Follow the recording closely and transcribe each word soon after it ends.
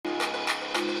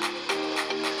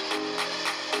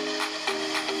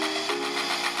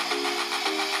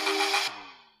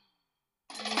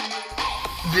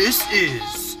This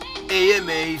is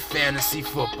AMA Fantasy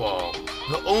Football,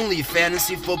 the only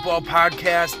fantasy football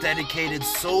podcast dedicated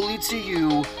solely to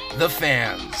you, the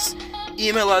fans.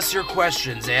 Email us your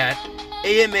questions at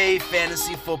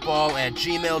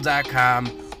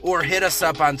amafantasyfootball@gmail.com or hit us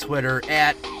up on Twitter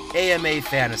at AMA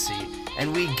Fantasy,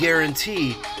 and we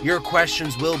guarantee your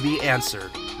questions will be answered.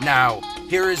 Now,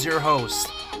 here is your host,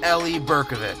 Ellie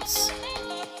Berkovitz.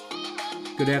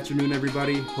 Good afternoon,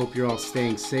 everybody. Hope you're all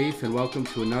staying safe, and welcome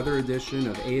to another edition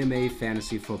of AMA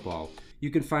Fantasy Football.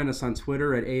 You can find us on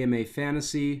Twitter at AMA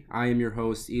Fantasy. I am your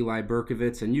host, Eli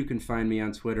Berkovitz, and you can find me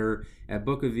on Twitter at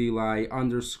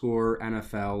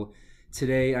bookofeli_NFL.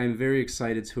 Today, I'm very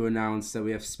excited to announce that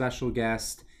we have special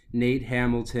guest Nate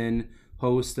Hamilton,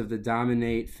 host of the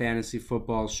Dominate Fantasy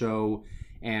Football Show,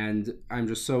 and I'm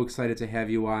just so excited to have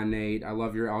you on, Nate. I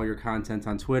love all your content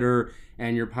on Twitter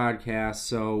and your podcast,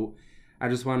 so I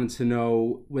just wanted to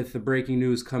know, with the breaking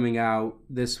news coming out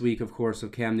this week, of course,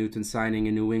 of Cam Newton signing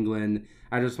in New England,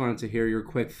 I just wanted to hear your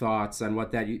quick thoughts on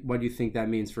what you think that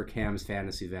means for Cam's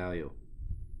fantasy value.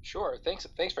 Sure. Thanks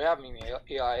for having me,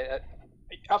 Eli.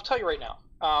 I'll tell you right now,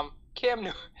 Cam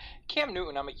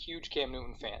Newton, I'm a huge Cam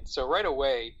Newton fan. So right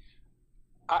away,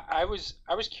 I was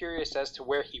curious as to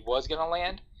where he was going to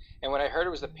land. And when I heard it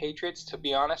was the Patriots, to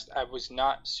be honest, I was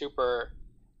not super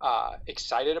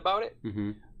excited about it.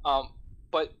 Mm-hmm.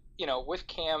 But, you know, with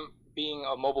Cam being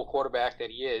a mobile quarterback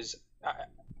that he is,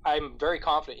 I'm very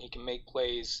confident he can make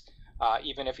plays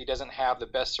even if he doesn't have the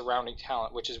best surrounding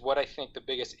talent, which is what I think the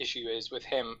biggest issue is with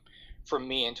him for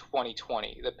me in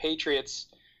 2020. The Patriots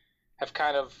have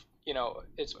kind of, you know,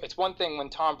 it's one thing when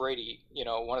Tom Brady, you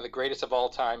know, one of the greatest of all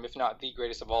time, if not the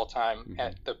greatest of all time Mm-hmm.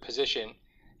 at the position,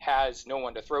 has no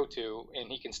one to throw to,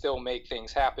 and he can still make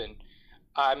things happen.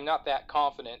 I'm not that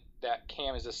confident that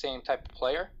Cam is the same type of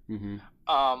player. Mm-hmm.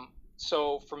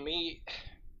 So for me,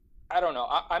 I don't know.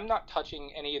 I'm not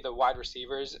touching any of the wide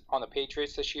receivers on the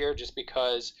Patriots this year just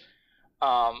because,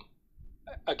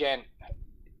 again,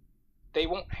 they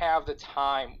won't have the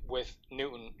time with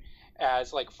Newton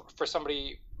as, like, for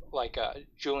somebody like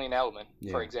Julian Edelman,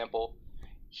 for example.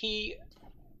 He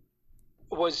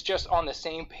was just on the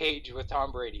same page with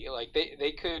Tom Brady. Like,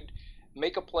 they could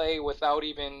make a play without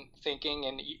even thinking,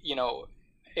 and, you know,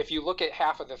 if you look at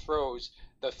half of the throws,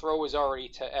 the throw was already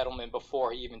to Edelman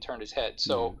before he even turned his head.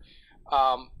 So,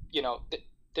 you know,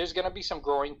 there's going to be some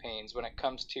growing pains when it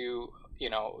comes to, you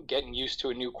know, getting used to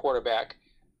a new quarterback.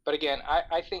 But again,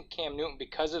 I think Cam Newton,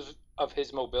 because of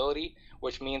his mobility,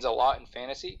 which means a lot in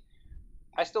fantasy,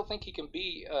 I still think he can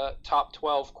be a top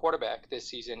 12 quarterback this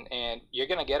season, and you're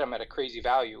going to get him at a crazy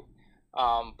value.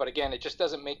 But again, it just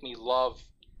doesn't make me love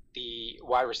the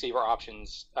wide receiver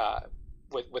options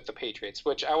with the Patriots,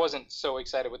 which I wasn't so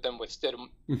excited with them with Stidham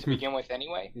to begin with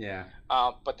anyway. Yeah.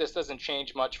 But this doesn't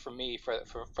change much for me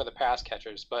for the pass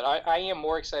catchers. But I am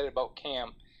more excited about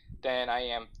Cam than I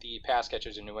am the pass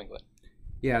catchers in New England.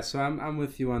 Yeah, so I'm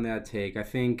with you on that take. I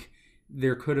think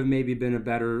there could have maybe been a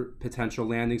better potential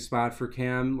landing spot for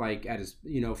Cam, like at his,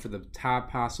 you know, for the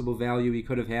top possible value he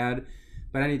could have had.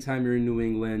 But anytime you're in New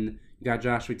England, you got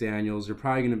Josh McDaniels, you're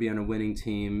probably going to be on a winning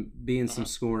team, be in some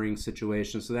scoring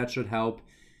situations, so that should help.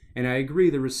 And I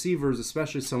agree, the receivers,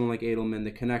 especially someone like Edelman,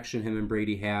 the connection him and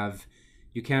Brady have,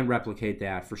 you can't replicate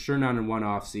that, for sure not in one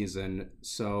off season.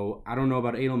 So I don't know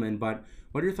about Edelman, but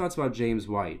what are your thoughts about James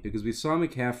White? Because we saw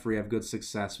McCaffrey have good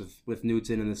success with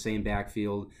Newton in the same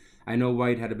backfield. I know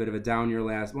White had a bit of a down year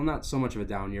not so much of a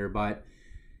down year, but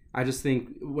I just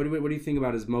think, what do you think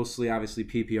about his mostly, obviously,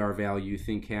 PPR value? You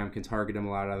think Cam can target him a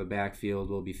lot out of the backfield,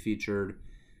 will be featured?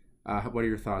 What are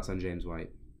your thoughts on James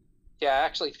White? Yeah, I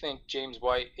actually think James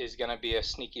White is going to be a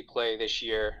sneaky play this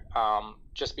year,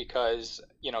 just because,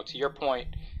 you know, to your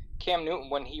point, Cam Newton,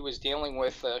 when he was dealing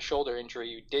with a shoulder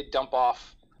injury, did dump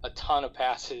off a ton of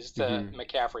passes to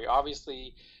McCaffrey.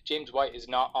 Obviously, James White is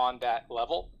not on that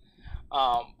level,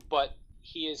 but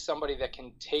he is somebody that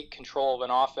can take control of an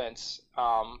offense,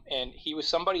 and he was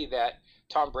somebody that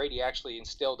Tom Brady actually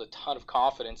instilled a ton of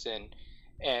confidence in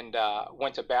and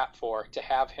went to bat for, to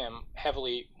have him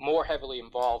more heavily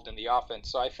involved in the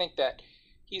offense. So I think that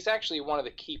he's actually one of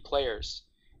the key players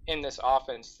in this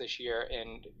offense this year.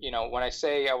 And, you know, when I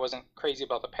say I wasn't crazy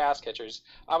about the pass catchers,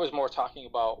 I was more talking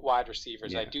about wide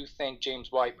receivers. Yeah. I do think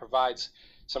James White provides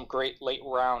some great late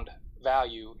round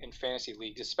value in fantasy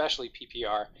leagues, especially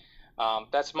PPR.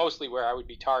 That's mostly where I would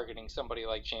be targeting somebody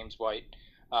like James White.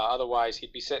 Otherwise,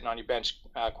 he'd be sitting on your bench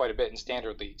quite a bit in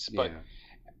standard leagues. But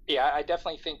yeah, I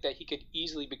definitely think that he could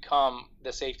easily become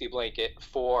the safety blanket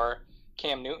for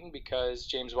Cam Newton, because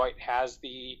James White has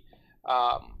the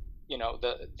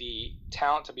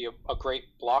talent to be a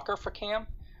great blocker for Cam.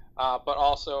 but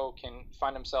also can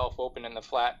find himself open in the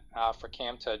flat for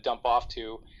Cam to dump off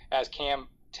to, as Cam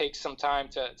takes some time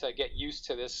to get used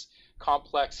to this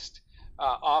complex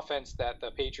offense that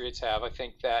the Patriots have. I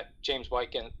think that James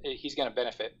White he's going to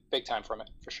benefit big time from it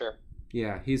for sure.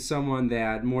 Yeah, he's someone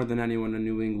that more than anyone in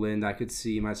New England, I could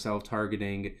see myself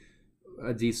targeting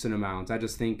a decent amount. I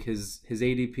just think his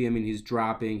ADP, I mean, he's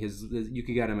dropping. You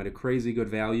could get him at a crazy good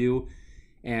value,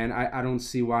 and I don't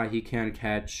see why he can't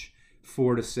catch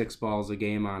 4 to 6 balls a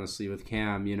game, honestly, with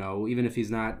Cam. Even if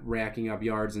he's not racking up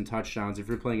yards and touchdowns, if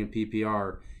you're playing in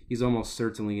PPR, he's almost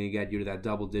certainly going to get you to that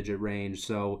double-digit range.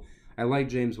 So I like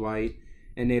James White.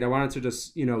 And Nate, I wanted to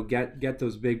just, get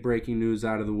those big breaking news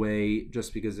out of the way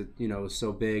just because it, is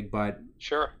so big. But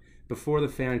sure. Before the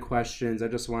fan questions, I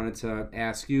just wanted to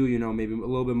ask you, maybe a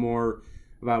little bit more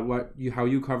about how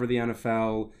you cover the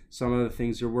NFL, some of the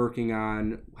things you're working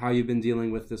on, how you've been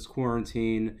dealing with this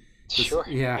quarantine. Sure.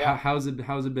 Yeah. How's it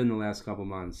been the last couple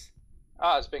months?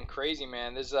 Oh, it's been crazy,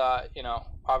 man. There's,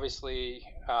 obviously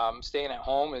staying at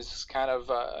home is kind of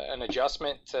an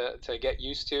adjustment to get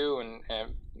used to, and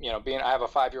I have a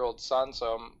 5-year-old son,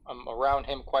 so I'm around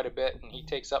him quite a bit, and he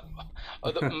takes up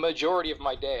the majority of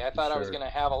my day. I thought Sure. I was going to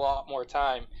have a lot more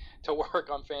time to work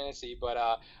on fantasy, but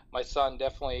my son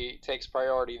definitely takes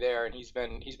priority there, and he's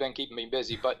been keeping me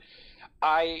busy. But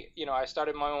I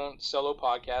started my own solo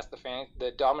podcast,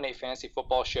 the Dominate Fantasy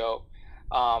Football Show.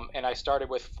 And I started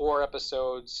with 4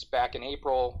 episodes back in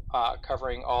April,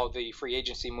 covering all the free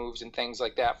agency moves and things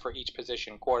like that for each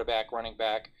position: quarterback, running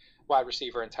back, wide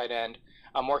receiver, and tight end.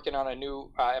 I'm working on a new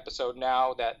episode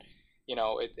now that,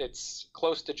 it's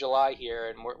close to July here,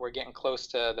 and we're getting close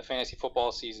to the fantasy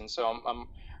football season. So I'm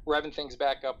revving things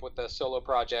back up with the solo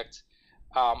project.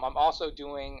 I'm also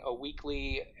doing a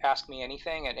weekly Ask Me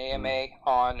Anything, an AMA,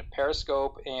 on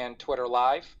Periscope and Twitter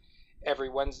Live. Every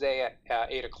Wednesday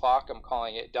at 8 o'clock. I'm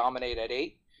calling it Dominate at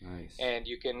 8. Nice. And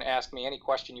you can ask me any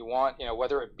question you want,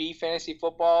 whether it be fantasy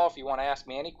football. If you want to ask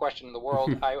me any question in the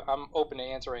world, I'm open to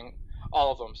answering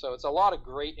all of them. So it's a lot of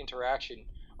great interaction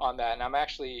on that, and I'm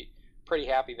actually pretty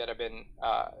happy that I've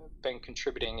been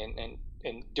contributing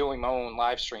and doing my own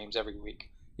live streams every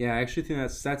week. Yeah, I actually think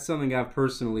that's something I've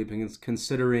personally been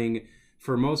considering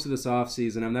for most of this off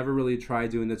season. I've never really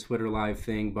tried doing the Twitter Live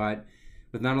thing, but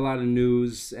with not a lot of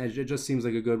news, it just seems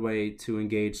like a good way to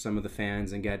engage some of the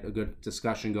fans and get a good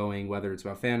discussion going, whether it's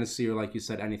about fantasy or, like you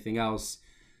said, anything else.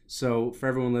 So for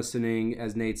everyone listening,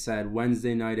 as Nate said,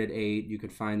 Wednesday night at 8, you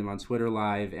could find them on Twitter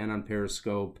Live and on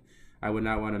Periscope. I would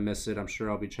not want to miss it. I'm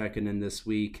sure I'll be checking in this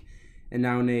week. And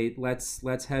now, Nate,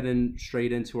 let's head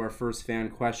straight into our first fan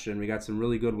question. We got some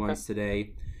really good ones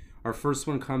today. Our first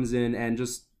one comes in, and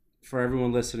just for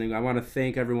everyone listening, I want to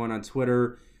thank everyone on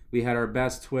Twitter. We had our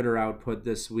best Twitter output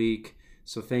this week,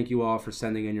 so thank you all for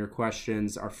sending in your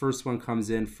questions. Our first one comes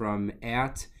in from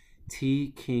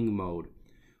 @TKingMode.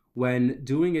 When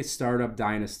doing a startup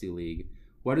dynasty league,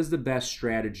 what is the best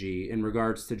strategy in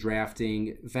regards to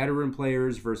drafting veteran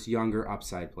players versus younger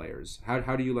upside players?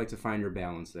 How do you like to find your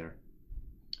balance there?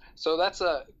 So that's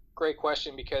a great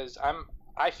question, because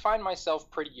I find myself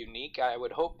pretty unique. I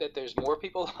would hope that there's more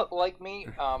people like me,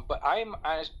 but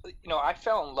I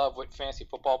fell in love with fantasy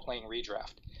football playing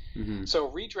redraft. Mm-hmm. So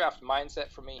redraft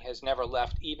mindset for me has never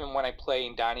left, even when I play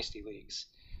in dynasty leagues.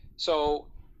 So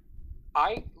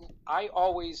I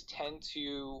always tend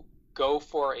to go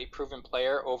for a proven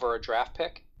player over a draft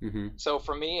pick. Mm-hmm. So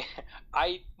for me,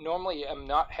 I normally am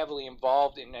not heavily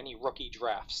involved in any rookie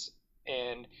drafts.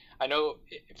 And I know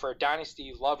for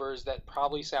dynasty lovers that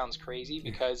probably sounds crazy,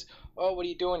 because, oh, what are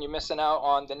you doing? You're missing out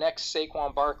on the next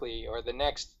Saquon Barkley or the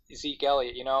next Zeke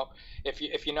Elliott,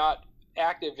 if you're not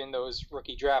active in those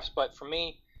rookie drafts. But for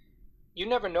me, you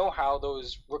never know how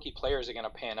those rookie players are going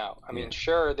to pan out. I mean,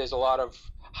 sure, there's a lot of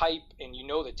hype and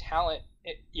the talent,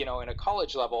 in a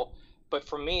college level. But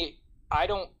for me, I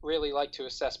don't really like to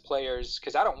assess players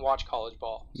because I don't watch college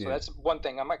ball. So that's one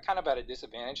thing. I'm kind of at a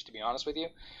disadvantage, to be honest with you.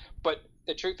 But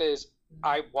the truth is,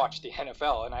 I watch the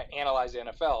NFL and I analyze the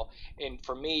NFL. And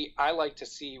for me, I like to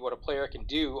see what a player can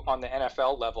do on the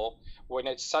NFL level when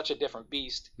it's such a different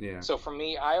beast. Yeah. So for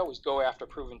me, I always go after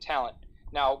proven talent.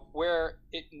 Now, where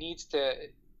it needs to,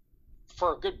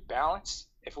 for a good balance,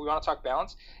 if we want to talk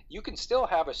balance, you can still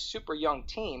have a super young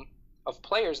team of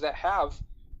players that have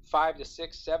 5 to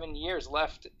 6, 7 years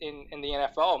left in the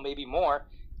NFL, maybe more,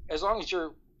 as long as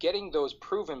you're getting those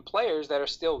proven players that are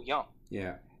still young.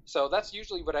 Yeah. So that's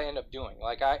usually what I end up doing.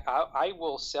 Like I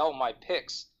will sell my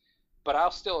picks, but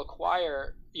I'll still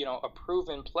acquire, a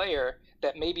proven player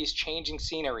that maybe is changing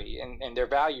scenery and their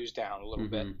values down a little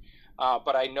bit.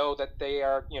 But I know that they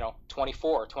are,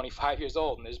 24, 25 years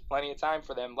old, and there's plenty of time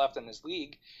for them left in this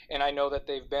league. And I know that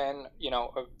they've been,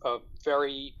 a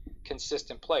very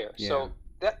consistent player. Yeah. So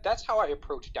that's how I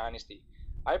approach Dynasty.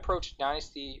 I approach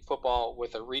Dynasty football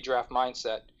with a redraft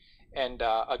mindset. And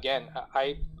again,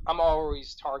 I'm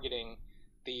always targeting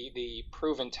the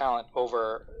proven talent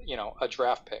over, a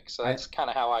draft pick. So that's kind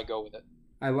of how I go with it.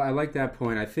 I like that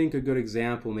point. I think a good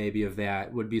example maybe of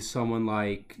that would be someone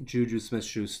like Juju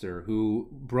Smith-Schuster, who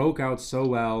broke out so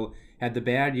well, had the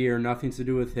bad year, nothing to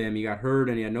do with him. He got hurt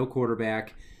and he had no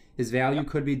quarterback. His value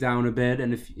could be down a bit.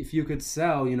 And if you could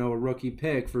sell, a rookie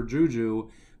pick for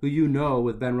Juju, who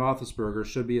with Ben Roethlisberger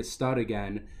should be a stud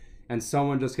again, and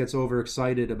someone just gets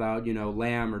overexcited about,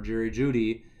 Lamb or Jerry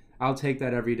Jeudy, I'll take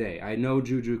that every day. I know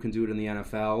Juju can do it in the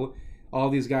NFL. All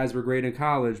these guys were great in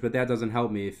college, but that doesn't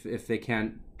help me if they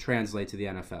can't translate to the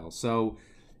NFL. So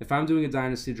if I'm doing a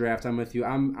dynasty draft, I'm with you.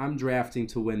 I'm drafting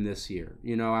to win this year.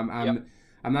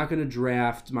 I'm not going to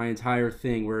draft my entire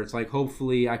thing where it's like,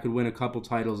 hopefully I could win a couple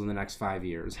titles in the next 5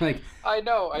 years. Like, I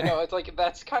know. It's like,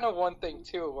 that's kind of one thing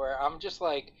too, where I'm just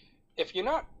like, if you're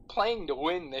not playing to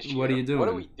win this year, what are you doing? What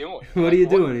are we doing? What are you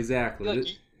doing exactly? Like,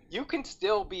 you can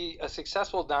still be a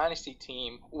successful dynasty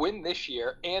team, win this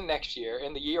year and next year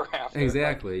and the year after.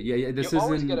 Exactly. Like, This you're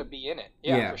always going to be in it.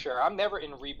 Yeah, for sure. I'm never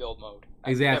in rebuild mode.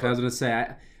 Exactly. I was going to say,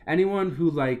 anyone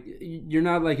who, like, you're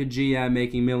not like a GM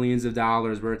making millions of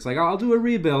dollars where it's like, I'll do a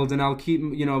rebuild and I'll keep,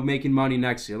 making money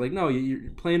next year. Like, no, you're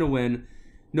playing to win.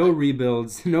 No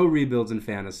rebuilds. No rebuilds in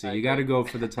fantasy. You got to go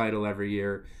for the title every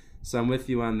year. So I'm with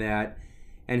you on that.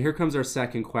 And here comes our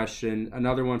second question.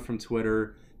 Another one from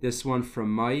Twitter. This one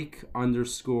from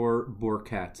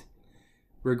Mike_Bourquette.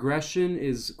 Regression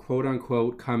is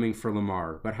quote-unquote coming for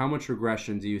Lamar, but how much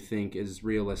regression do you think is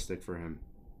realistic for him?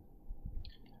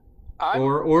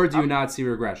 Or do you not see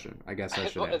regression? I guess I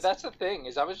should ask. That's the thing,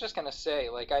 is I was just going to say,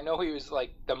 like, I know he was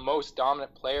like the most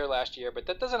dominant player last year, but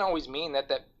that doesn't always mean that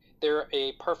they're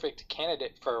a perfect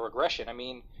candidate for regression. I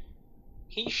mean,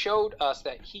 he showed us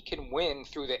that he can win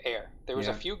through the air. There was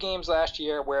a few games last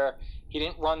year where he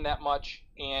didn't run that much,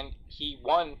 and he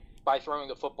won by throwing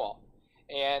the football.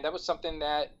 And that was something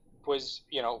that was,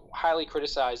 highly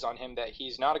criticized on him, that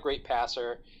he's not a great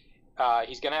passer.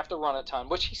 He's going to have to run a ton,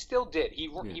 which he still did. He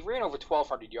ran over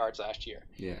 1,200 yards last year.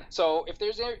 Yeah. So if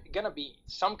there's going to be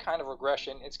some kind of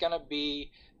regression, it's going to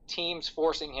be teams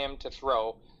forcing him to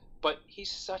throw. But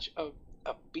he's such a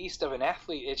beast of an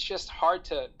athlete. It's just hard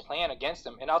to plan against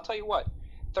him. And I'll tell you what,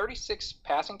 36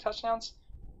 passing touchdowns,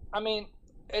 I mean,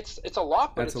 it's a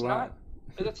lot, but it's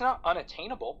not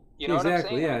unattainable. You know what I'm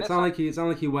saying? Yeah, it's not like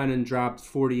he went and dropped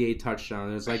 48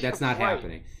 touchdowns. It's like, that's not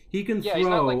happening. He can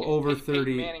throw like over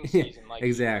 30. Manning season. Like,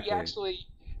 exactly.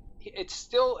 It's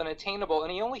still an attainable,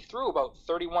 and he only threw about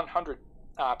 3,100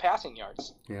 passing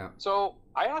yards. Yeah. So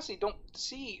I honestly don't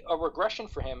see a regression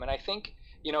for him, and I think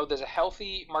there's a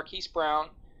healthy Marquise Brown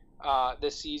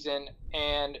this season,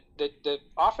 and the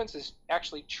offense is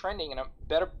actually trending in a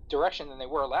better direction than they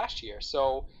were last year.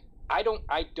 So I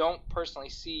don't personally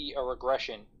see a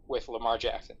regression with Lamar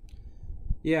Jackson.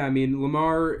 Yeah, I mean,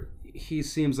 Lamar, he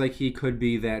seems like he could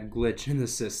be that glitch in the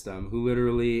system who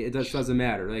literally, it just doesn't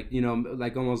matter. Like,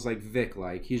 like almost like Vic,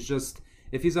 like he's just,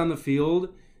 if he's on the field,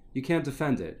 you can't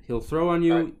defend it. He'll throw on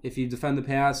you. Right. If you defend the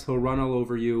pass, he'll run all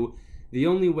over you. The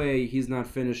only way he's not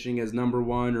finishing as number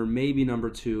 1 or maybe number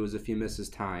 2 is if he misses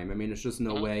time. I mean, it's just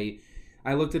no way.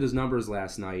 I looked at his numbers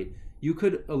last night. You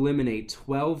could eliminate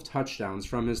 12 touchdowns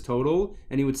from his total,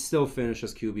 and he would still finish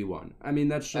as QB1. I mean,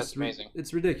 that's amazing.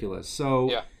 It's ridiculous.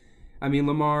 So, I mean,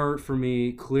 Lamar, for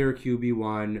me, clear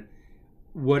QB1.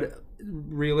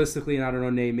 Realistically, and I don't know,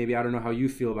 Nate, maybe I don't know how you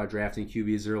feel about drafting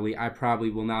QBs early. I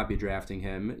probably will not be drafting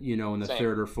him, in the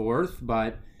 3rd or 4th.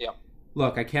 But,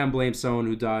 look, I can't blame someone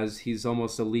who does. He's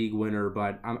almost a league winner,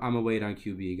 but I'm a wait on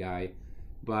QB guy.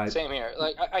 But same here.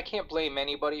 Like, I can't blame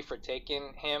anybody for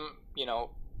taking him,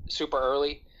 super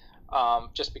early,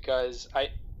 just because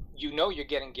you're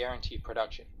getting guaranteed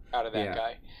production out of that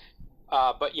guy.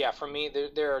 But for me,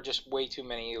 there are just way too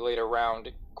many later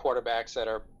round quarterbacks that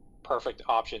are perfect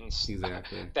options.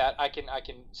 Exactly. That I can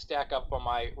stack up on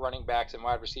my running backs and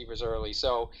wide receivers early.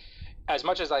 So as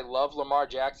much as I love Lamar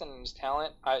Jackson and his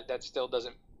talent, that still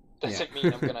doesn't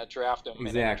mean I'm gonna draft him.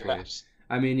 Exactly. In drafts.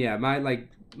 I mean,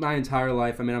 my entire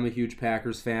life, I mean, I'm a huge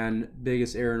Packers fan,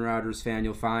 biggest Aaron Rodgers fan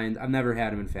you'll find. I've never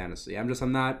had him in fantasy. I'm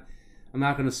not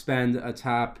going to spend a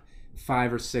top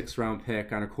 5 or 6 round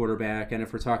pick on a quarterback, and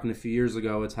if we're talking a few years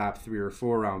ago, a top 3 or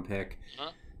 4 round pick.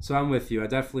 So I'm with you. I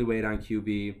definitely wait on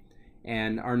QB.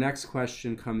 And our next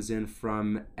question comes in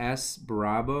from S.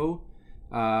 Bravo.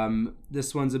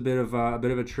 This one's a bit of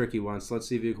a tricky one, so let's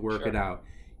see if you can work it out.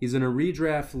 He's in a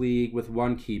redraft league with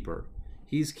one keeper.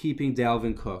 He's keeping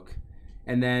Dalvin Cook.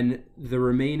 And then the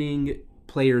remaining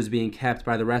players being kept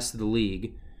by the rest of the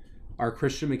league are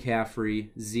Christian McCaffrey,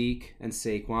 Zeke, and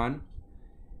Saquon.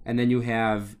 And then you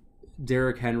have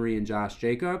Derrick Henry and Josh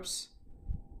Jacobs,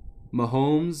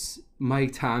 Mahomes,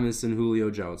 Mike Thomas, and Julio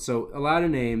Jones. So a lot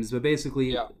of names, but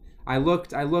basically I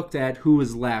looked at who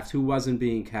was left, who wasn't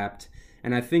being kept,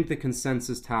 and I think the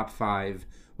consensus top 5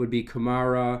 would be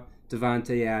Kamara,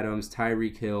 Devontae Adams,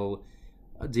 Tyreek Hill,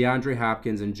 DeAndre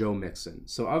Hopkins, and Joe Mixon.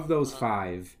 So of those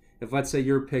 5, if let's say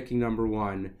you're picking number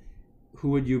 1, who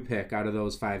would you pick out of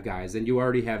those 5 guys? And you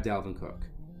already have Dalvin Cook.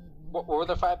 What were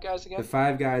the 5 guys again? The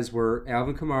 5 guys were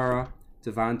Alvin Kamara,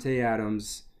 Devontae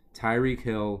Adams, Tyreek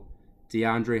Hill,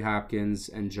 DeAndre Hopkins,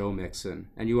 and Joe Mixon.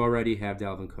 And you already have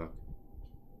Dalvin Cook.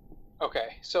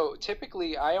 Okay, so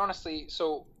typically,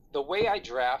 the way I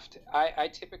draft, I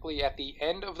typically, at the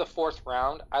end of the 4th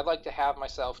round, I'd like to have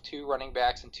myself 2 running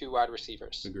backs and 2 wide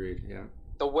receivers. Agreed, yeah.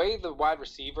 The way the wide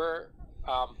receiver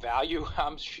value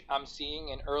I'm seeing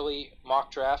in early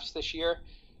mock drafts this year,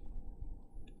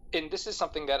 and this is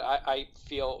something that I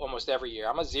feel almost every year.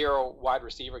 I'm a 0 wide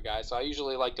receiver guy, so I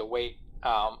usually like to wait,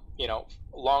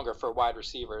 longer for wide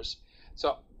receivers.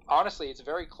 So honestly, it's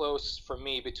very close for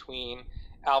me between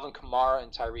Alvin Kamara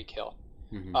and Tyreek Hill,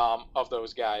 of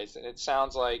those guys. And it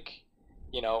sounds like,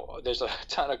 there's a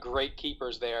ton of great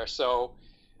keepers there. So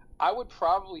I would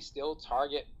probably still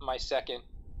target my second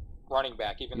running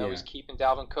back, even though he's keeping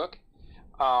Dalvin Cook.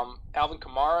 Alvin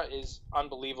Kamara is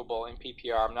unbelievable in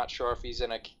PPR. I'm not sure if he's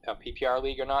in a PPR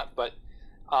league or not, but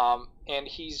and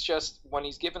he's just, when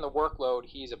he's given the workload,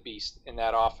 he's a beast in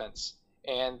that offense.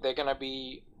 And they're going to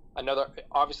be another,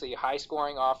 obviously,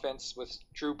 high-scoring offense with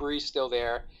Drew Brees still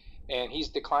there, and he's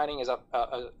declining as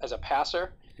a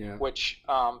passer, which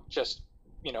just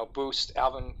boosts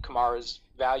Alvin Kamara's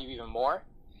value even more.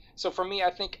 So for me, I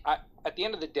think at the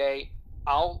end of the day,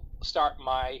 I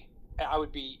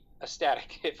would be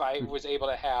ecstatic if I was able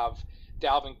to have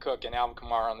Dalvin Cook and Alvin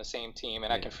Kamara on the same team,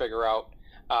 and I can figure out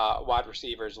wide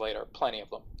receivers later, plenty of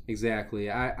them.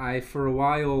 Exactly. I for a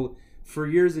while, for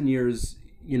years and years,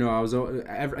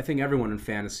 I think everyone in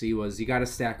fantasy was, you got to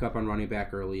stack up on running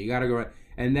back early. You got to go.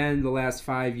 And then the last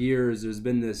 5 years, there's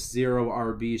been this 0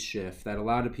 RB shift that a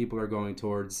lot of people are going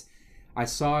towards. I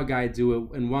saw a guy do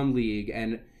it in one league,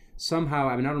 and somehow,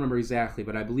 I don't remember exactly,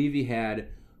 but I believe he had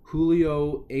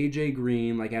Julio, AJ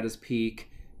Green, like at his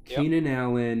peak, Keenan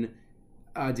Allen,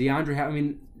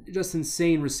 DeAndre, just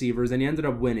insane receivers, and he ended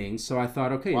up winning. So I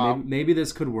thought, okay, maybe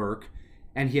this could work.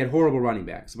 And he had horrible running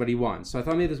backs, but he won. So I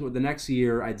thought maybe the next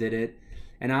year I did it.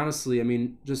 And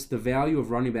honestly, just the value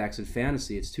of running backs in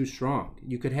fantasy, it's too strong.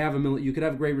 You could have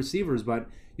great receivers, but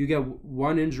you get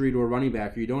one injury to a running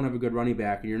back, or you don't have a good running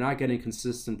back, and you're not getting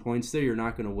consistent points there, you're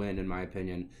not going to win, in my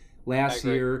opinion. Last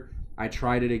year, I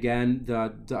tried it again,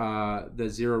 the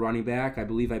 0 running back. I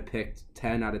believe I picked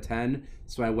 10 out of 10.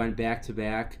 So I went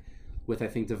back-to-back with, I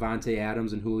think, Devontae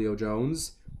Adams and Julio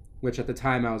Jones, which at the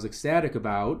time I was ecstatic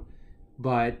about.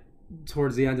 But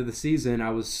towards the end of the season, I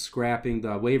was scrapping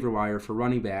the waiver wire for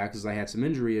running backs as I had some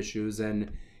injury issues,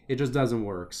 and it just doesn't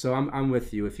work. So I'm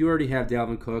with you. If you already have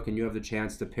Dalvin Cook and you have the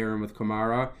chance to pair him with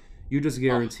Kamara, you just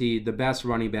guaranteed the best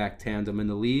running back tandem in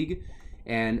the league,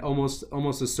 and almost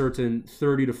a certain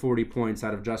 30 to 40 points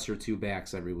out of just your 2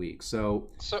 backs every week. So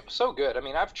good.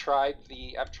 I've tried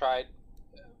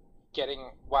getting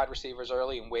wide receivers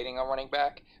early and waiting on running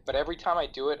back, but every time I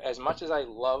do it, as much as I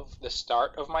love the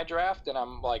start of my draft and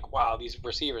I'm like, wow, these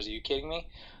receivers, are you kidding me?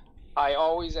 I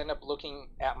always end up looking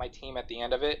at my team at the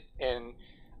end of it, and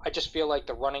I just feel like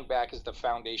the running back is the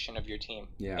foundation of your team.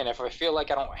 Yeah. And if I feel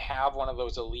like I don't have one of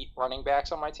those elite running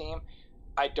backs on my team,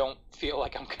 I don't feel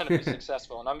like I'm going to be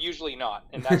successful, and I'm usually not,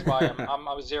 and that's why I'm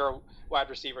a 0 wide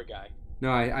receiver guy.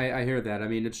 No, I hear that.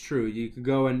 It's true. You could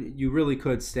go and you really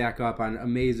could stack up on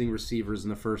amazing receivers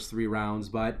in the first 3 rounds,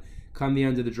 but come the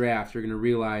end of the draft, you're going to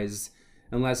realize,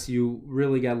 unless you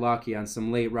really get lucky on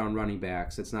some late round running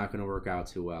backs, it's not going to work out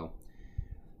too well.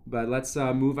 But let's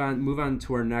move on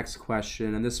to our next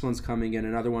question, and this one's coming in,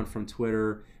 another one from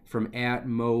Twitter, from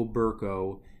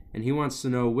 @MoBurko, and he wants to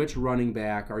know, which running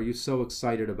back are you so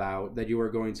excited about that you are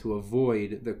going to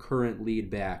avoid the current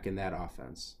lead back in that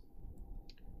offense?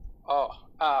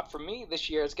 For me this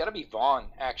year, it's got to be Vaughn,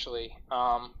 actually,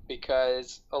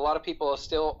 because a lot of people are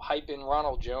still hyping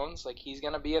Ronald Jones like he's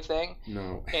going to be a thing.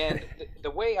 No. And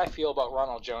the way I feel about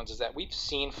Ronald Jones is that we've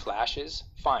seen flashes,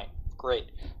 fine,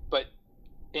 great, but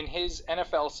in his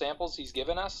NFL samples he's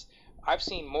given us, I've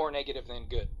seen more negative than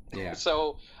good. Yeah.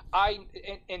 So and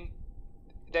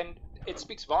then it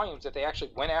speaks volumes that they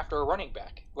actually went after a running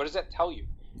back. What does that tell you?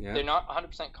 Yeah. They're not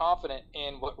 100% confident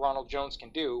in what Ronald Jones can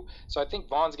do. So I think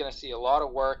Vaughn's going to see a lot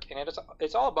of work, and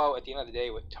it's all about, at the end of the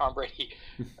day, what Tom Brady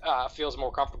feels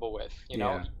more comfortable with, you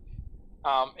know.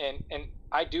 And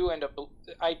I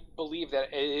believe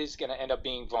that it is going to end up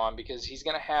being Vaughn, because he's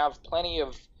going to have plenty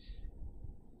of,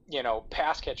 you know,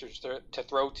 pass catchers to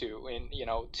throw to, and, you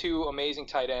know, 2 amazing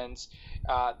tight ends,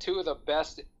 2 of the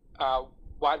best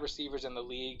wide receivers in the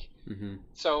league. Mm-hmm.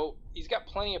 So he's got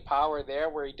plenty of power there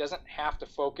where he doesn't have to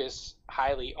focus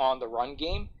highly on the run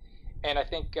game. And I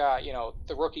think, you know,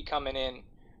 the rookie coming in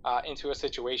into a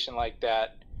situation like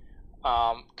that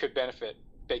could benefit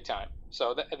big time.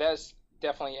 So that's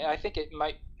definitely, and I think it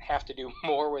might have to do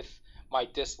more with my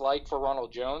dislike for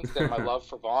Ronald Jones than my love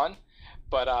for Vaughn.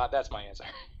 But that's my answer.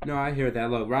 No, I hear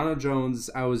that. Look, Ronald Jones,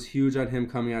 I was huge on him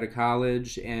coming out of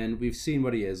college, and we've seen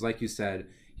what he is. Like you said,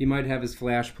 he might have his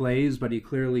flash plays, but he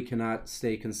clearly cannot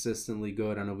stay consistently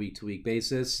good on a week-to-week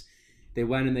basis. They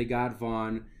went and they got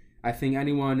Vaughn. I think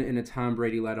anyone in a Tom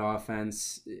Brady-led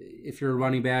offense, if you're a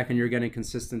running back and you're getting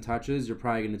consistent touches, you're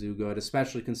probably going to do good,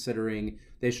 especially considering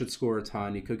they should score a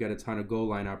ton. You could get a ton of goal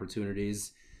line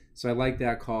opportunities. So I like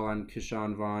that call on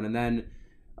Ke'Shawn Vaughn. And then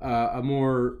a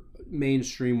more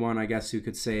mainstream one, I guess you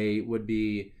could say, would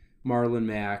be Marlon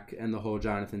Mack and the whole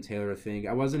Jonathan Taylor thing.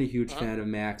 I wasn't a huge fan of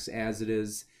Mack's as it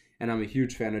is, and I'm a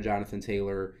huge fan of Jonathan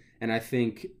Taylor. And I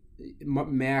think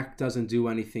Mack doesn't do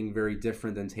anything very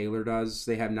different than Taylor does.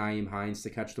 They have Nyheim Hines to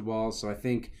catch the ball, so I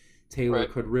think Taylor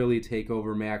could really take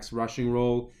over Mack's rushing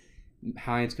role.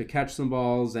 Hines could catch some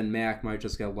balls, and Mack might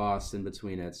just get lost in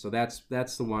between it. So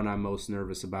that's the one I'm most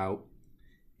nervous about.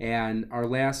 And our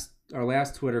last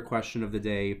Twitter question of the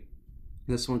day,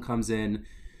 this one comes in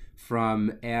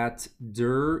from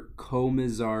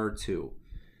 @DurComizar2.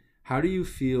 How do you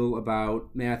feel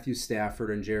about Matthew Stafford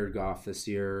and Jared Goff this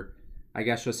year? I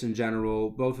guess just in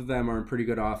general, both of them are in pretty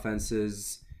good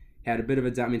offenses. Had a bit of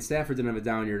a down. I mean, Stafford didn't have a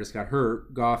down year, just got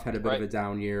hurt. Goff had a bit of a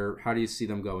down year. How do you see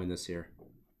them going this year?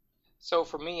 So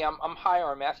for me, I'm higher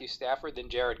on Matthew Stafford than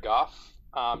Jared Goff,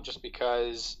 just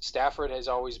because Stafford has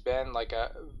always been like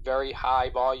a very high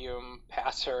volume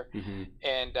passer,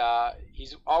 and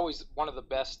he's always one of the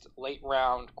best late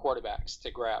round quarterbacks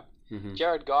to grab.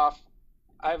 Jared Goff,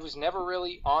 I was never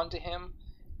really on to him,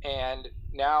 and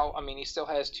now, I mean, he still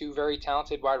has 2 very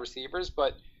talented wide receivers,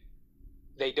 but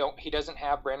he doesn't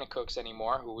have Brandon Cooks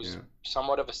anymore, who was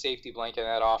somewhat of a safety blanket in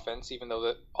that offense, even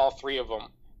though all 3 of them,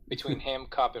 between him,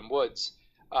 Kupp, and Woods,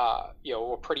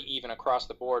 were pretty even across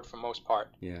the board for most part.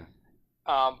 Yeah.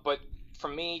 But for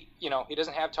me, he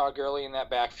doesn't have Todd Gurley in that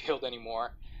backfield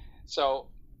anymore. So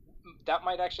that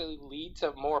might actually lead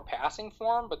to more passing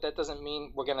for him, but that doesn't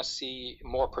mean we're going to see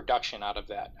more production out of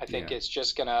that. I think it's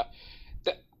just going to –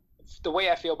 the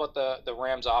way I feel about the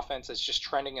Rams offense is just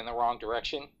trending in the wrong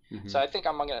direction. So I think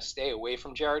I'm going to stay away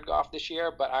from Jared Goff this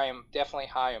year, but I am definitely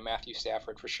high on Matthew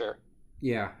Stafford for sure.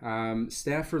 Yeah.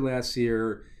 Stafford last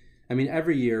year – I mean,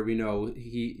 every year we know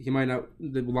he might not.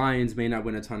 The Lions may not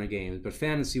win a ton of games, but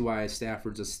fantasy-wise,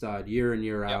 Stafford's a stud year in,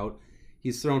 year out.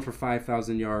 He's thrown for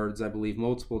 5,000 yards, I believe,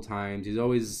 multiple times. He's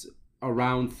always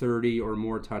around 30 or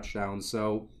more touchdowns.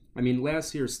 So, I mean,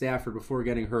 last year Stafford, before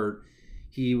getting hurt,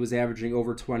 he was averaging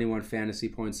over 21 fantasy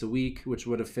points a week, which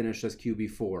would have finished as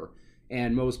QB4.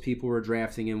 And most people were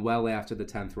drafting him well after the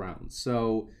 10th round.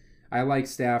 So, I like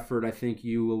Stafford. I think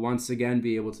you will once again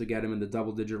be able to get him in the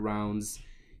double-digit rounds.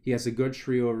 He has a good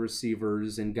trio of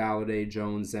receivers in Galladay,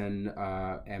 Jones, and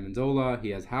Amendola.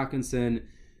 He has Hawkinson,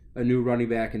 a new running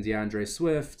back in DeAndre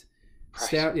Swift.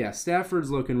 Stafford's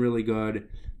looking really good.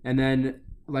 And then,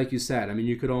 like you said, I mean,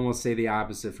 you could almost say the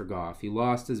opposite for Goff. He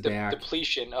lost his back.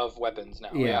 Depletion of weapons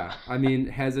now. Yeah. I mean,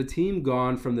 has a team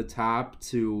gone from the top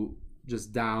to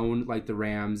just down like the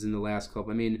Rams in the last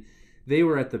couple? I mean, they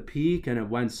were at the peak, and it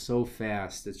went so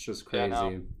fast. It's just crazy.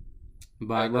 Yeah,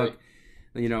 but look,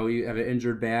 you have an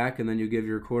injured back, and then you give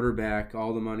your quarterback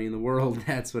all the money in the world.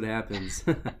 That's what happens.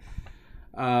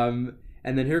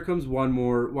 And then here comes one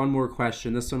more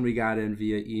question. This one we got in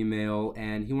via email,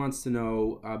 and he wants to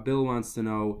know. Bill wants to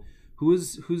know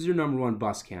who's your number one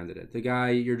bust candidate. The guy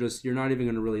you're not even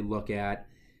going to really look at.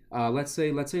 Let's say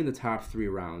in the top 3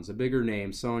 rounds, a bigger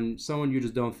name, someone you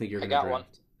just don't think you're going to draft. One.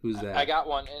 Who's that? I got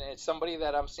one, and it's somebody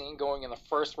that I'm seeing going in the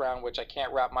first round, which I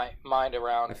can't wrap my mind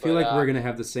around. I feel like we're going to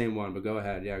have the same one, but go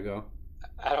ahead. Yeah, go.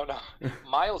 I don't know.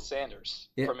 Miles Sanders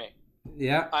for me.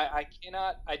 Yeah. I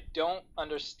don't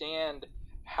understand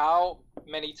how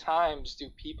many times do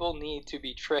people need to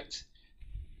be tricked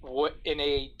in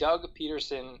a Doug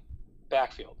Peterson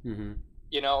backfield.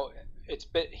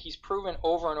 He's proven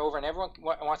over and over, and everyone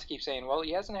wants to keep saying, well,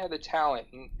 he hasn't had the talent.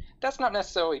 And that's not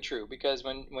necessarily true, because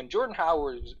when Jordan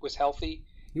Howard was healthy,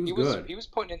 He was good. He was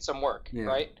putting in some work, Yeah.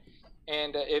 right?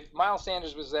 And if Miles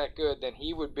Sanders was that good, then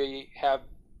he would have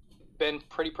been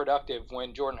pretty productive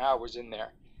when Jordan Howard was in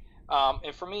there.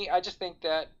 And for me, I just think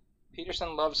that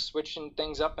Peterson loves switching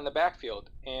things up in the backfield.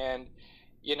 And,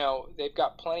 they've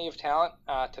got plenty of talent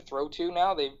to throw to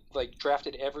now. They've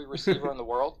drafted every receiver in the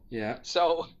world. Yeah.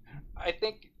 So I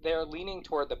think they're leaning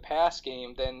toward the pass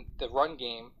game than the run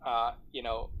game,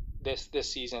 this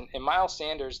season. And Miles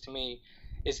Sanders, to me,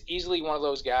 is easily one of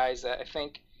those guys that I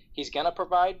think he's going to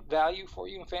provide value for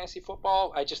you in fantasy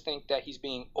football. I just think that he's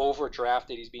being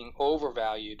overdrafted. He's being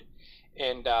overvalued.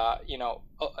 And,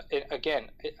 again,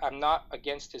 I'm not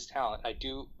against his talent. I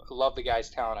do love the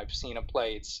guy's talent. I've seen him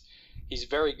play. He's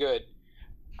very good.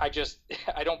 I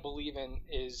don't believe in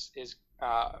his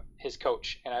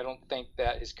coach. And I don't think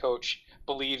that his coach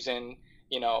believes in,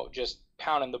 just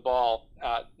pounding the ball,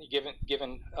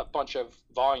 giving a bunch of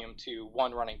volume to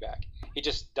one running back. He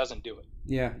just doesn't do it.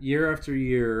 Yeah, year after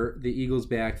year, the Eagles'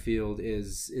 backfield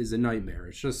is a nightmare.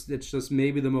 It's just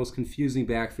maybe the most confusing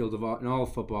backfield in all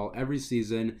of football. Every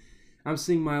season, I'm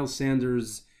seeing Miles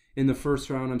Sanders in the first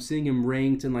round. I'm seeing him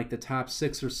ranked in the top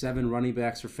 6 or 7 running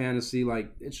backs for fantasy.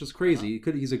 It's just crazy.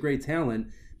 He's a great talent,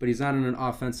 but he's not in an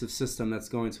offensive system that's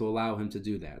going to allow him to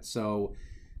do that. So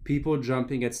people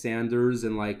jumping at Sanders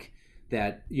and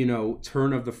that,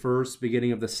 turn of the first,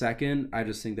 beginning of the second, I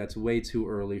just think that's way too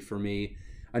early for me.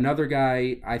 Another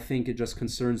guy I think it just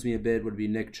concerns me a bit would be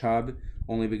Nick Chubb,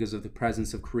 only because of the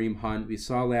presence of Kareem Hunt. We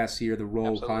saw last year the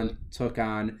role Absolutely. Hunt took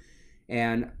on,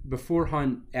 and before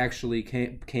Hunt actually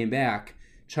came back,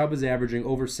 Chubb was averaging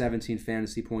over 17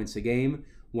 fantasy points a game.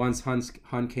 Once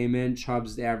Hunt came in,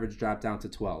 Chubb's average dropped down to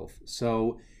 12.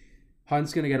 So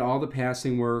Hunt's going to get all the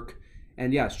passing work.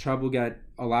 And yes, Chubb will get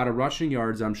a lot of rushing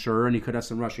yards, I'm sure, and he could have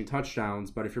some rushing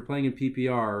touchdowns. But if you're playing in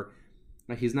PPR,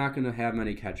 he's not going to have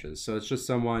many catches. So it's just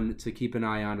someone to keep an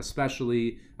eye on,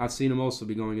 especially I've seen him also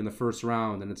be going in the first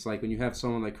round. And it's when you have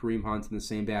someone like Kareem Hunt in the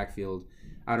same backfield,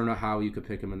 I don't know how you could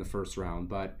pick him in the first round.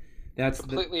 But that's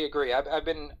completely agree. I've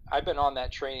been on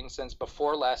that train since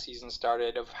before last season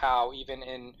started of how even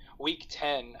in week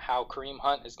 10, how Kareem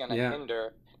Hunt is going to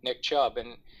hinder Nick Chubb.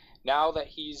 And now that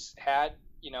he's had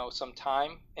some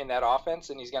time in that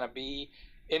offense, and he's going to be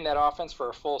in that offense for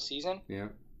a full season. Yeah.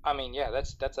 I mean,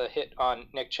 that's a hit on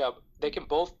Nick Chubb. They can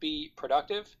both be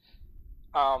productive,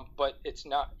 but it's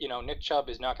not. Nick Chubb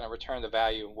is not going to return the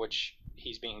value in which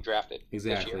he's being drafted.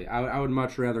 Exactly. This year. I would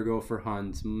much rather go for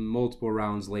Hunt multiple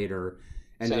rounds later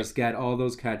and just get all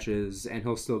those catches, and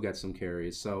he'll still get some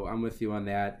carries. So I'm with you on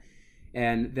that.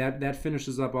 And that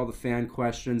finishes up all the fan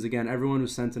questions. Again, everyone who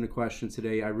sent in a question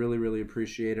today, I really, really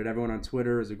appreciate it. Everyone on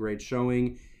Twitter is a great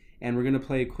showing. And we're going to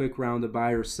play a quick round of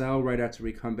buy or sell right after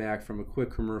we come back from a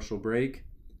quick commercial break.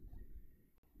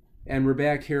 And we're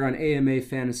back here on AMA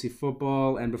Fantasy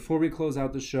Football. And before we close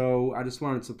out the show, I just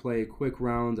wanted to play a quick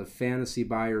round of fantasy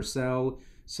buy or sell.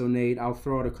 So, Nate, I'll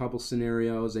throw out a couple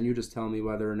scenarios, and you just tell me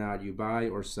whether or not you buy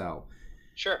or sell.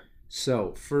 Sure.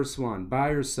 So, first one, buy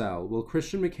or sell. Will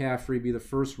Christian McCaffrey be the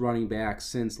first running back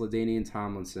since LaDainian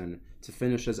Tomlinson to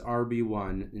finish as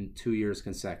RB1 in 2 years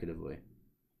consecutively?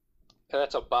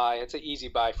 That's a buy. It's an easy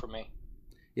buy for me.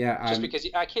 Yeah, just because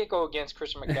I can't go against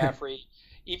Christian McCaffrey,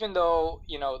 even though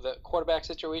the quarterback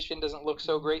situation doesn't look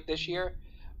so great this year.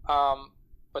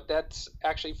 But that's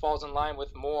actually falls in line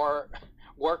with more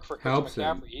work for Christian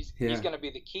McCaffrey. He's going to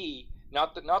be the key.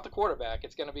 Not the quarterback.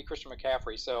 It's going to be Christian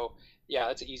McCaffrey. So, yeah,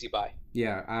 that's an easy buy.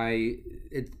 Yeah,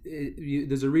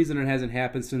 there's a reason it hasn't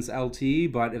happened since LT,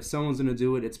 but if someone's going to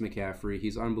do it, it's McCaffrey.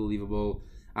 He's unbelievable.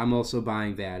 I'm also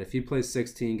buying that. If he plays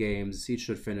 16 games, he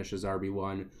should finish as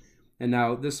RB1. And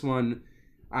now this one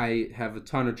I have a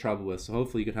ton of trouble with, so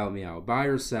hopefully you could help me out. Buy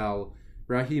or sell,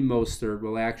 Raheem Mostert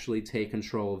will actually take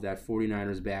control of that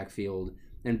 49ers backfield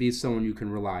and be someone you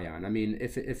can rely on. I mean,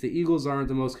 if the Eagles aren't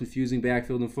the most confusing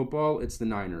backfield in football, it's the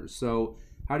Niners. So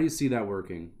how do you see that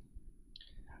working?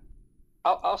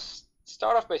 I'll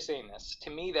start off by saying this. To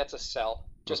me, that's a sell.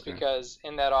 Just because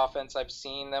in that offense, I've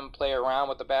seen them play around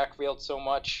with the backfield so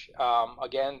much.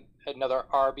 Again, another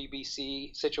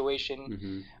RBBC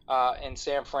situation in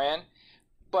San Fran.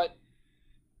 But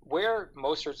where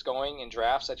Mostert's going in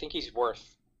drafts, I think he's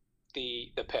worth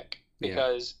the pick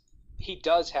because he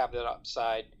does have that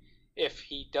upside if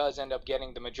he does end up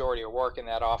getting the majority of work in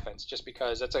that offense, just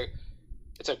because it's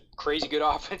a crazy good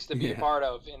offense to be a part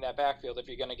of in that backfield if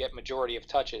you're going to get majority of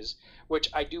touches, which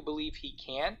I do believe he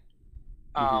can.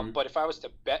 But if I was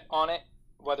to bet on it,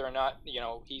 whether or not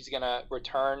he's going to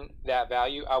return that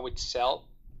value, I would sell.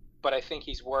 But I think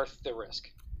he's worth the risk.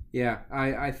 Yeah,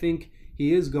 I think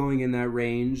he is going in that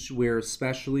range where,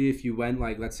 especially if you went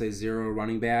let's say 0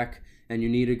 running back and you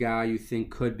need a guy you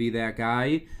think could be that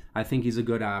guy, I think he's a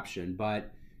good option.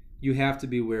 But you have to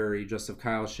be wary just of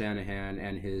Kyle Shanahan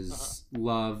and his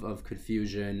love of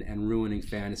confusion and ruining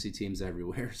fantasy teams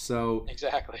everywhere. So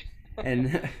exactly.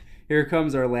 And here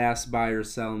comes our last buy or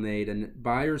sell, Nate. And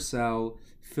buy or sell,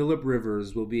 Phillip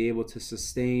Rivers will be able to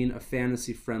sustain a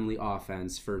fantasy-friendly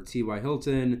offense for T.Y.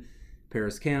 Hilton,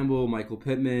 Paris Campbell, Michael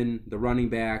Pittman, the running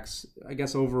backs. I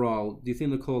guess overall, do you think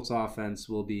the Colts offense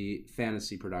will be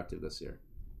fantasy productive this year?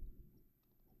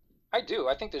 I do.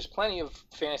 I think there's plenty of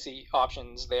fantasy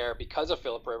options there because of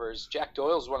Phillip Rivers. Jack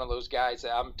Doyle's one of those guys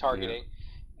that I'm targeting,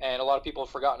 and a lot of people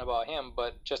have forgotten about him,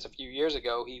 but just a few years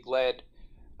ago, he led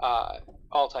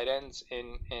all tight ends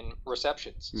in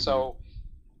receptions. Mm-hmm. So,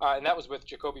 and that was with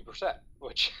Jacoby Brissett,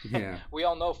 which we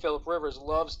all know Phillip Rivers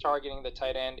loves targeting the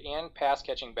tight end and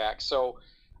pass-catching backs. So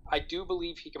I do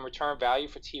believe he can return value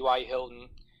for T.Y. Hilton,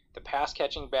 the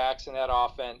pass-catching backs in that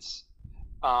offense,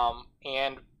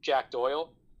 and Jack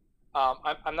Doyle.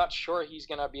 I'm not sure he's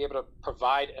going to be able to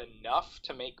provide enough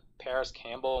to make Paris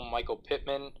Campbell and Michael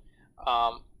Pittman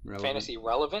fantasy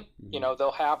relevant. Mm-hmm. You know,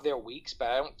 they'll have their weeks, but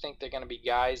I don't think they're going to be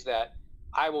guys that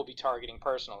I will be targeting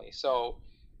personally. So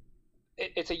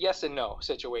it's a yes and no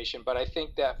situation, but I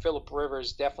think that Phillip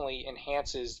Rivers definitely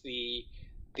enhances the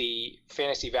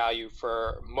fantasy value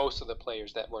for most of the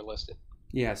players that were listed.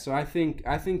 Yeah, so I think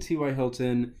T.Y.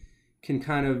 Hilton can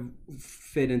kind of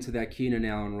fit into that Keenan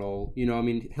Allen role. You know, I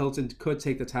mean, Hilton could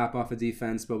take the top off of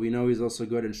defense, but we know he's also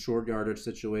good in short yardage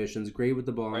situations, great with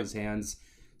the ball in his hands.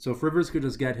 So if Rivers could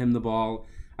just get him the ball,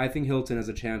 I think Hilton has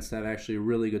a chance to have actually a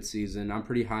really good season. I'm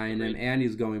pretty high in him, and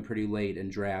he's going pretty late in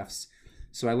drafts.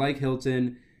 So I like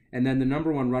Hilton. And then the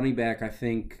number one running back I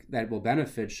think that will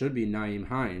benefit should be Nyheim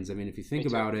Hines. I mean, if you think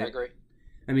about it, I agree.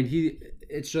 I mean,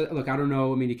 it's just, look, I don't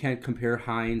know. I mean, you can't compare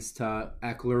Hines to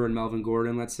Eckler and Melvin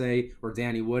Gordon, let's say, or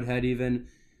Danny Woodhead even.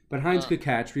 But Hines could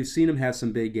catch. We've seen him have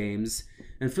some big games.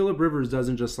 And Phillip Rivers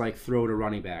doesn't just, like, throw to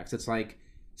running backs. It's like,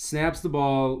 snaps the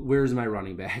ball, where's my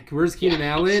running back? Where's Keenan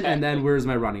Allen? Exactly. And then where's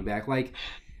my running back? Like,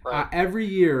 every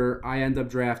year I end up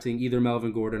drafting either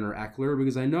Melvin Gordon or Eckler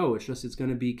because I know it's going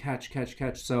to be catch.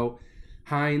 So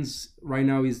Hines, right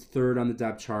now he's third on the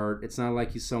depth chart. It's not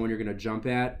like he's someone you're going to jump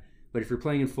at. But if you're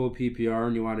playing in full PPR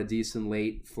and you want a decent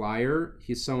late flyer,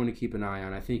 he's someone to keep an eye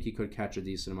on. I think he could catch a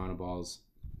decent amount of balls.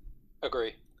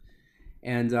 Agree.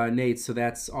 And Nate, so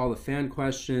that's all the fan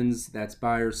questions. That's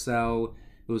buy or sell.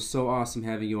 It was so awesome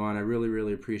having you on. I really,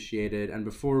 really appreciate it. And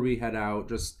before we head out,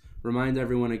 just remind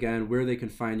everyone again where they can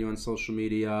find you on social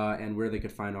media and where they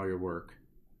could find all your work.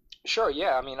 Sure,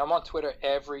 yeah. I mean, I'm on Twitter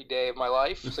every day of my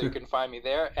life, so you can find me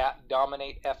there at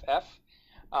DominateFF.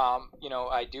 You know,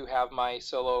 I do have my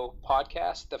solo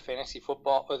podcast,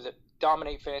 the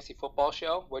Dominate Fantasy Football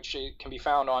Show, which can be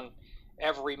found on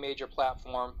every major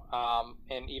platform,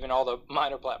 and even all the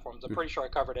minor platforms. I'm pretty sure I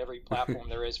covered every platform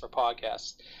there is for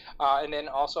podcasts. And then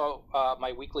also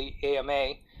my weekly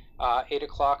AMA, 8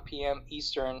 o'clock p.m.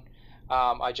 Eastern.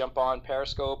 I jump on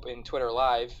Periscope and Twitter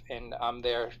Live, and I'm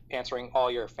there answering all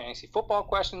your fantasy football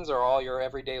questions or all your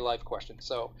everyday life questions.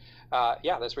 So,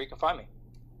 that's where you can find me.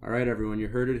 All right, everyone, you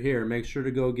heard it here. Make sure to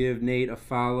go give Nate a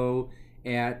follow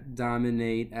at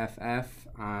DominateFF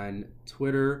on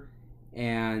Twitter.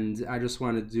 And I just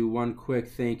want to do one quick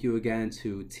thank you again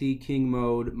to T King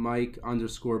Mode, Mike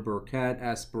 _Burkett,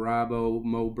 S Barabo,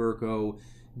 Mo Burko,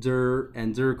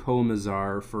 and Dirk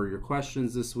Holmazar for your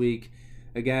questions this week.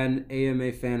 Again,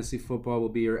 AMA Fantasy Football will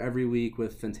be here every week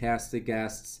with fantastic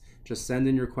guests. Just send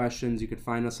in your questions. You can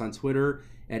find us on Twitter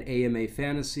at AMA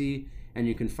Fantasy, and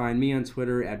you can find me on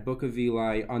Twitter at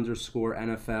BookofEli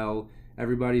 _NFL.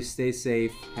 Everybody stay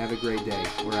safe. Have a great day.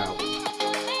 We're out.